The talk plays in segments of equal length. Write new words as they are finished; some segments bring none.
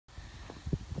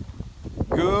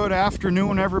Good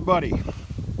afternoon, everybody.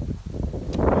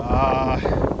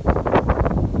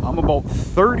 I'm about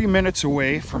 30 minutes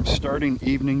away from starting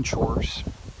evening chores.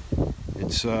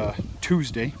 It's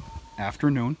Tuesday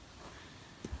afternoon.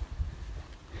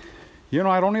 You know,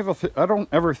 I don't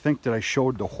ever think that I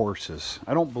showed the horses.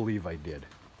 I don't believe I did.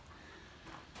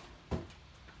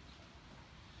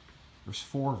 There's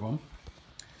 4 of them.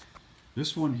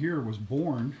 This one here was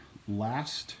born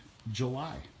last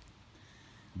July.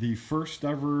 The first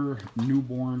ever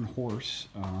newborn horse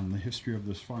on the history of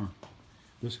this farm.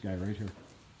 This guy right here.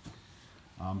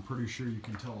 I'm pretty sure you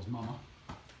can tell his mama.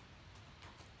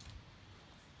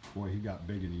 Boy, he got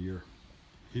big in a year.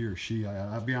 He or she,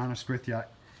 I'll be honest with you.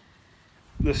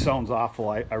 This sounds awful.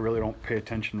 I really don't pay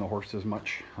attention to horses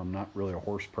much. I'm not really a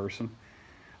horse person.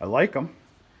 I like them.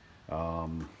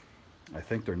 I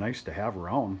think they're nice to have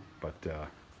around, but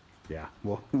yeah,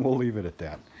 we'll leave it at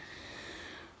that.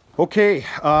 Okay,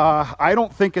 I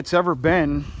don't think it's ever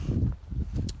been,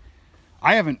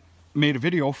 I haven't made a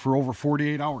video for over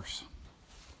 48 hours.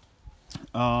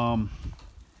 I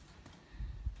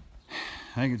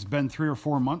think it's been 3 or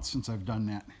 4 months since I've done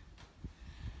that.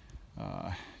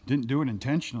 Didn't do it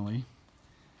intentionally.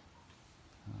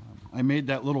 I made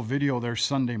that little video there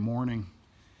Sunday morning,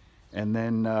 and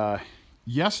then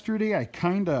yesterday I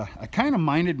kind of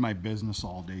minded my business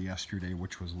all day yesterday,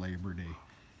 which was Labor Day.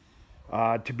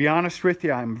 To be honest with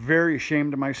you, I'm very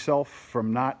ashamed of myself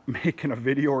from not making a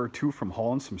video or two from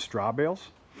hauling some straw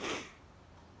bales.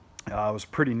 It was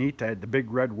pretty neat. I had the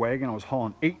big red wagon. I was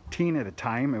hauling 18 at a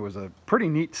time. It was a pretty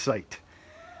neat sight.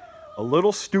 A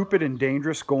little stupid and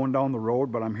dangerous going down the road,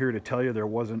 but I'm here to tell you there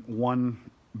wasn't one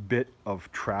bit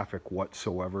of traffic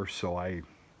whatsoever. So I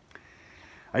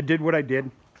did what I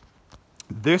did.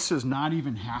 This is not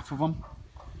even half of them.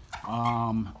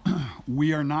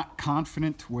 We are not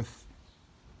confident with...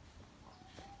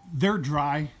 They're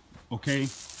dry, okay?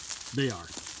 They are.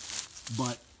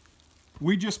 But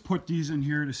we just put these in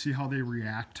here to see how they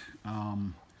react.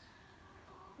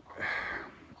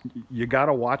 You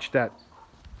gotta watch that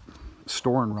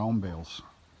storing round bales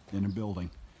in a building.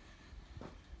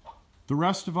 The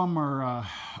rest of them are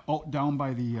out down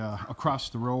by the, across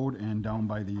the road and down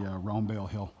by the round bale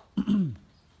hill.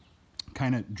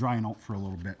 Kind of drying out for a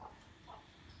little bit.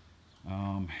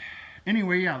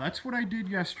 Anyway, yeah, that's what I did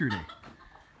yesterday.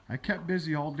 I kept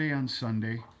busy all day on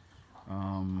Sunday.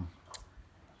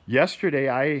 Yesterday,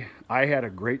 I had a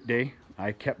great day.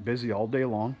 I kept busy all day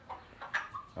long.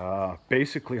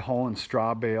 Basically hauling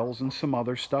straw bales and some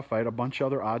other stuff. I had a bunch of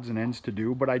other odds and ends to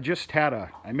do, but I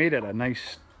made it a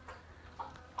nice,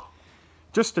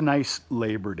 just a nice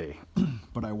Labor Day.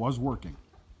 But I was working.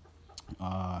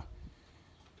 And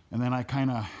then I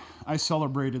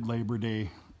celebrated Labor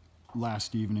Day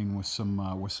last evening with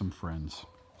some friends.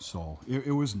 So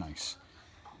it was nice.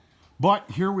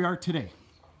 But here we are today.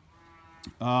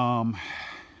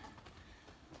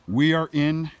 We are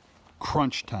in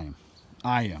crunch time.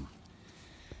 I am.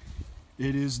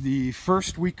 It is the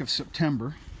first week of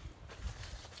September.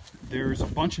 There's a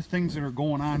bunch of things that are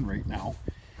going on right now.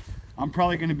 I'm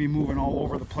probably going to be moving all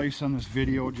over the place on this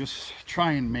video. Just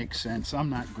try and make sense.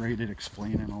 I'm not great at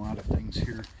explaining a lot of things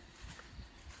here.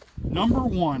 Number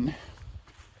one,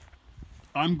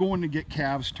 I'm going to get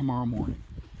calves tomorrow morning.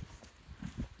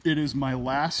 It is my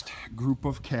last group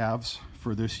of calves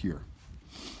for this year.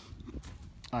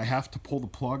 I have to pull the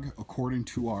plug according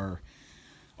to our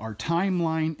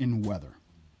timeline in weather.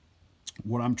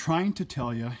 What I'm trying to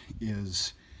tell you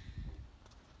is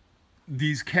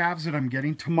these calves that I'm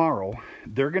getting tomorrow,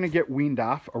 they're going to get weaned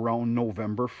off around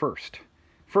November 1st.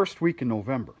 First week in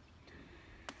November.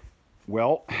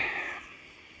 Well,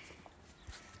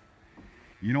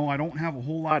 you know, I don't have a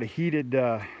whole lot of heated,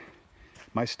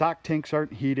 my stock tanks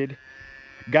aren't heated.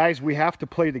 Guys, we have to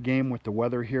play the game with the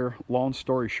weather here. Long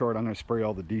story short, I'm going to spare you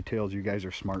all the details. You guys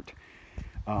are smart.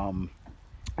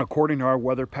 According to our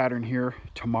weather pattern here,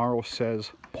 tomorrow says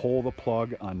pull the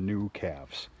plug on new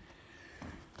calves.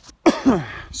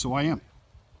 So I am.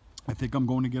 I think I'm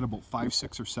going to get about 5,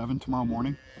 6, or 7 tomorrow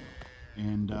morning.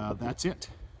 And that's it.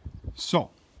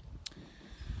 So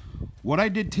what I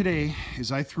did today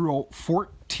is I threw out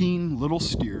 14 little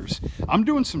steers. I'm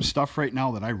doing some stuff right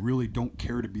now that I really don't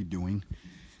care to be doing,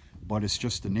 but it's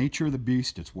just the nature of the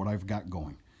beast. It's what I've got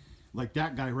going. Like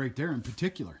that guy right there in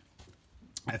particular.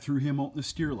 I threw him out in the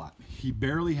steer lot. He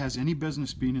barely has any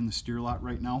business being in the steer lot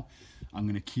right now. I'm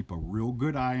going to keep a real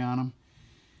good eye on him,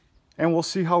 and we'll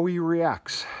see how he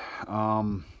reacts.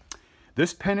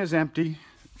 This pen is empty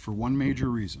for one major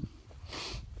reason.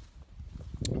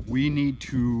 We need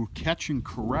to catch and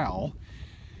corral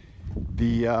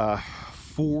the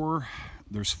 4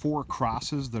 there's 4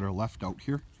 crosses that are left out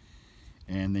here,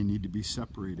 and they need to be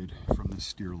separated from the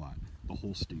steer lot, the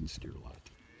Holstein steer lot.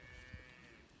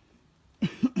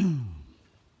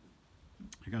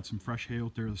 I got some fresh hay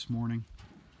out there this morning.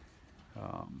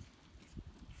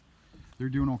 They're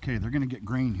doing okay. They're going to get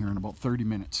grain here in about 30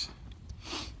 minutes.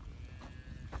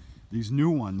 These new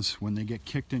ones, when they get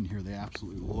kicked in here, they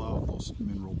absolutely love those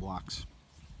mineral blocks.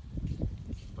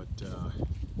 But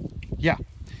yeah,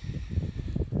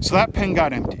 so that pen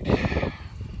got emptied.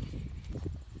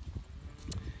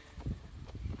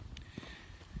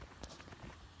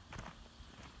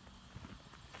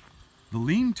 The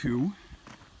lean-to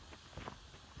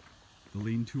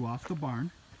off the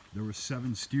barn, there were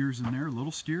 7 steers in there,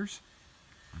 little steers.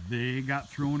 They got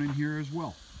thrown in here as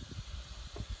well.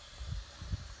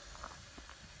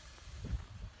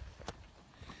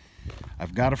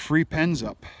 I've got a free pens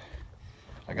up.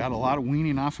 I got a lot of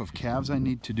weaning off of calves I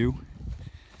need to do.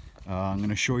 I'm going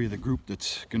to show you the group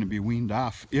that's going to be weaned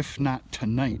off, if not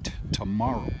tonight,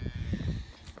 tomorrow.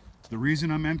 The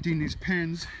reason I'm emptying these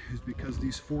pens is because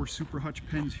these 4 Super Hutch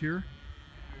pens here,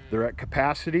 they're at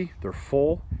capacity, they're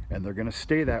full, and they're going to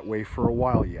stay that way for a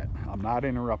while yet. I'm not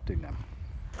interrupting them.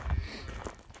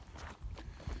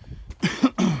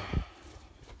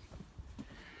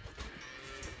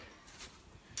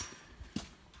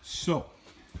 So,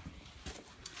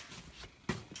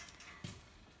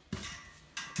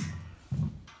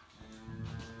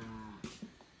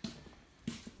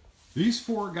 these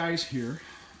 4 guys here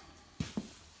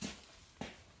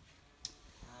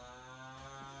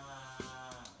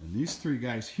and these 3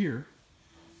 guys here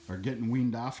are getting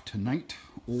weaned off tonight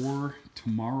or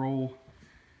tomorrow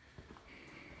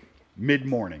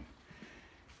mid-morning,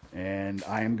 and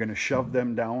I am going to shove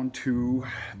them down to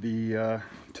the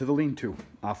lean-to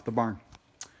off the barn.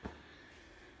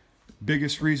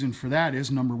 Biggest reason for that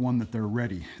is, number one, that they're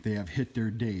ready. They have hit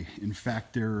their day. In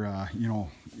fact, they're, you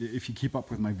know, if you keep up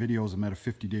with my videos, I'm at a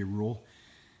 50-day rule,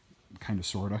 kind of,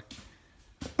 sort of.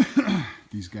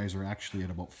 These guys are actually at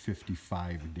about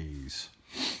 55 days.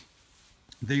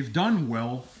 They've done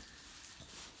well.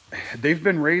 They've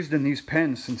been raised in these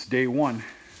pens since day one.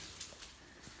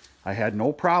 I had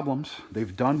no problems.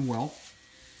 They've done well.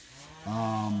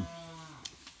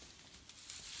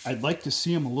 I'd like to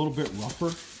see them a little bit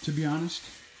rougher, to be honest,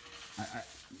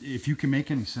 if you can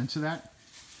make any sense of that.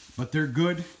 But they're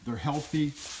good. They're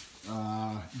healthy.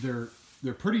 They're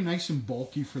pretty nice and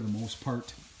bulky for the most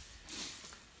part.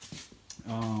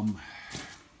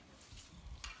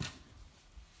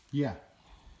 Yeah.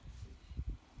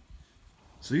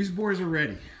 So these boys are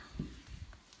ready.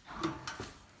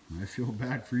 I feel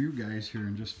bad for you guys here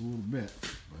in just a little bit,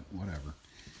 but whatever.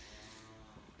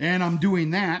 And I'm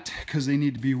doing that because they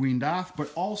need to be weaned off,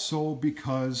 but also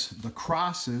because the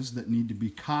crosses that need to be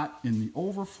caught in the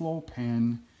overflow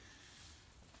pen,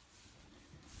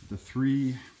 the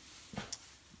 3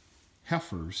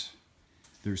 heifers,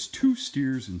 there's 2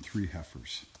 steers and 3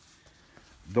 heifers.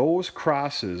 Those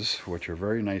crosses, which are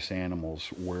very nice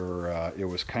animals, were it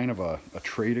was kind of a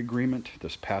trade agreement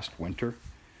this past winter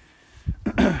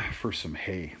for some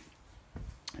hay.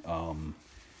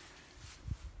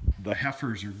 The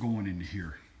heifers are going into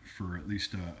here for at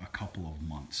least a couple of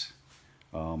months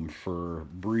for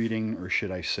breeding, or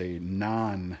should I say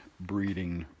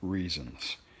non-breeding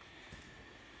reasons.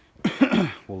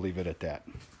 We'll leave it at that.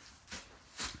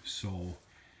 So,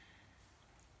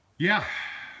 yeah.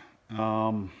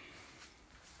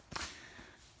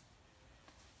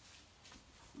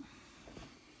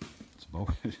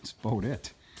 It's about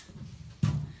it.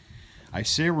 I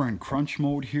say we're in crunch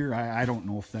mode here. I don't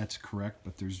know if that's correct,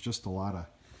 but there's just a lot of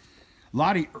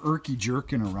irky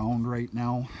jerking around right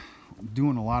now. I'm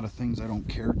doing a lot of things I don't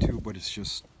care to, but it's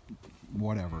just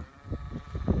whatever.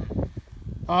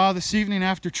 This evening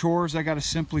after chores, I got to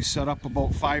simply set up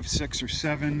about 5, 6, or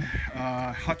 7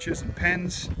 hutches and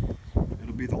pens.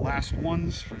 It'll be the last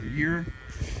ones for the year.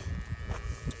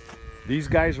 These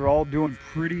guys are all doing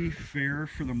pretty fair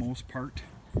for the most part.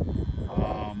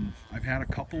 I've had a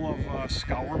couple of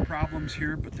scour problems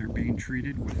here, but they're being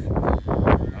treated with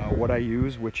what I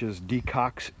use, which is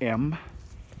Decox M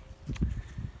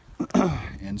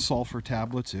and sulfur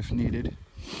tablets if needed.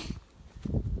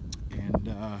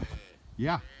 And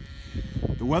yeah,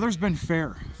 the weather's been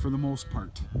fair for the most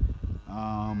part.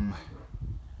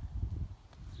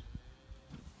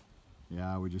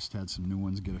 Yeah, we just had some new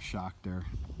ones get a shock there.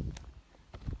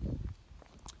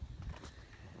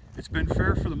 It's been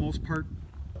fair for the most part.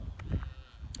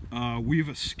 We've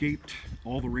escaped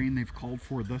all the rain they've called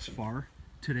for thus far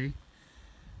today.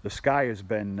 The sky has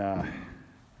been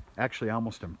actually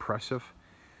almost impressive.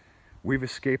 We've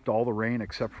escaped all the rain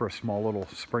except for a small little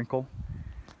sprinkle.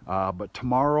 But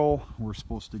tomorrow we're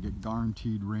supposed to get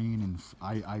guaranteed rain, and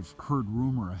I've heard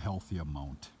rumor a healthy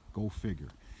amount. Go figure.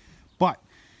 But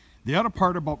the other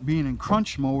part about being in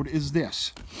crunch mode is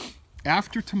this.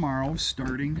 After tomorrow,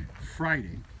 starting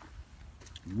Friday,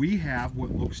 we have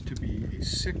what looks to be a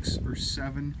 6 or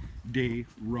 7 day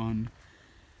run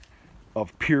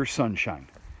of pure sunshine.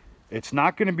 It's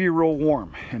not going to be real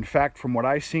warm. In fact, from what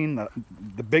I've seen,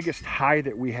 the biggest high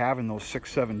that we have in those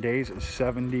 6-7 days is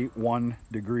 71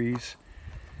 degrees.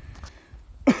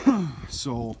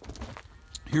 So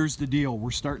here's the deal.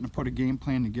 We're starting to put a game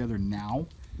plan together now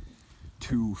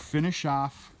to finish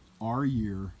off our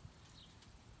year,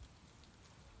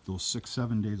 those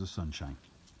 6-7 days of sunshine.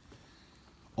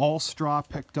 All straw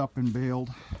picked up and baled.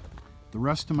 The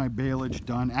rest of my baleage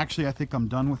done. Actually, I think I'm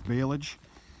done with baleage,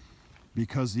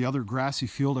 because the other grassy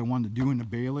field I wanted to do in the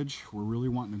baleage, we're really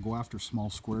wanting to go after small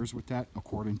squares with that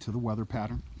according to the weather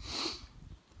pattern.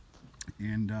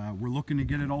 And we're looking to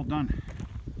get it all done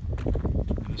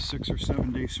in a 6 or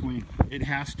 7 day swing. It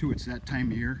has to, it's that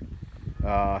time of year.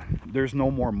 There's no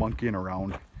more monkeying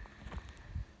around.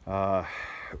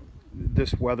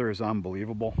 This weather is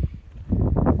unbelievable.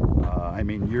 I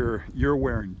mean, you're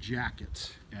wearing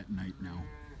jackets at night now.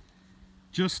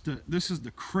 This is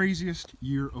the craziest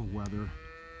year of weather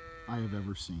I have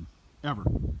ever seen, ever.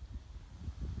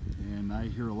 And I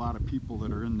hear a lot of people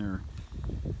that are in their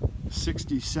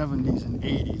 60s, 70s, and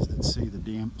 80s that say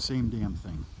the same damn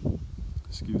thing.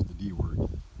 Excuse the D word.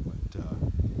 But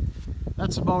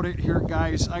that's about it here,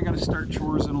 guys. I got to start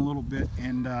chores in a little bit,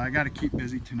 and I got to keep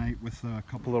busy tonight with a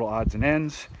couple little odds and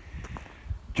ends.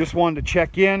 Just wanted to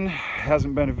check in.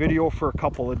 Hasn't been a video for a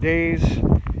couple of days.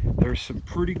 There's some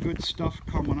pretty good stuff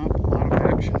coming up. A lot of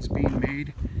actions being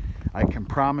made. I can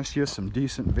promise you some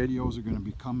decent videos are going to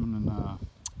be coming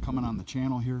on the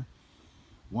channel here,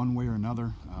 one way or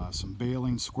another. Some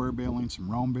baling, square baling,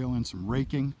 some round baling, some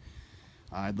raking.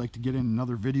 I'd like to get in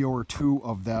another video or two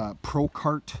of the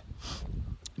Pro-Cart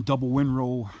double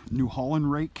windrow New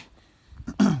Holland rake,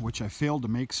 which I failed to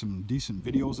make some decent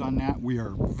videos on that. We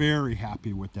are very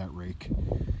happy with that rake.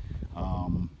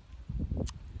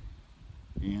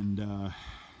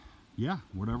 Yeah,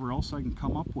 whatever else I can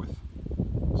come up with.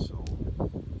 So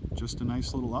just a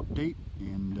nice little update,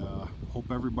 and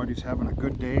hope everybody's having a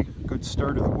good day, good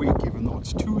start of the week, even though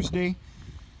it's Tuesday.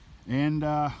 And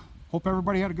hope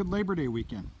everybody had a good Labor Day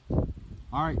weekend.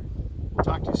 All right, we'll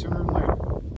talk to you sooner than later.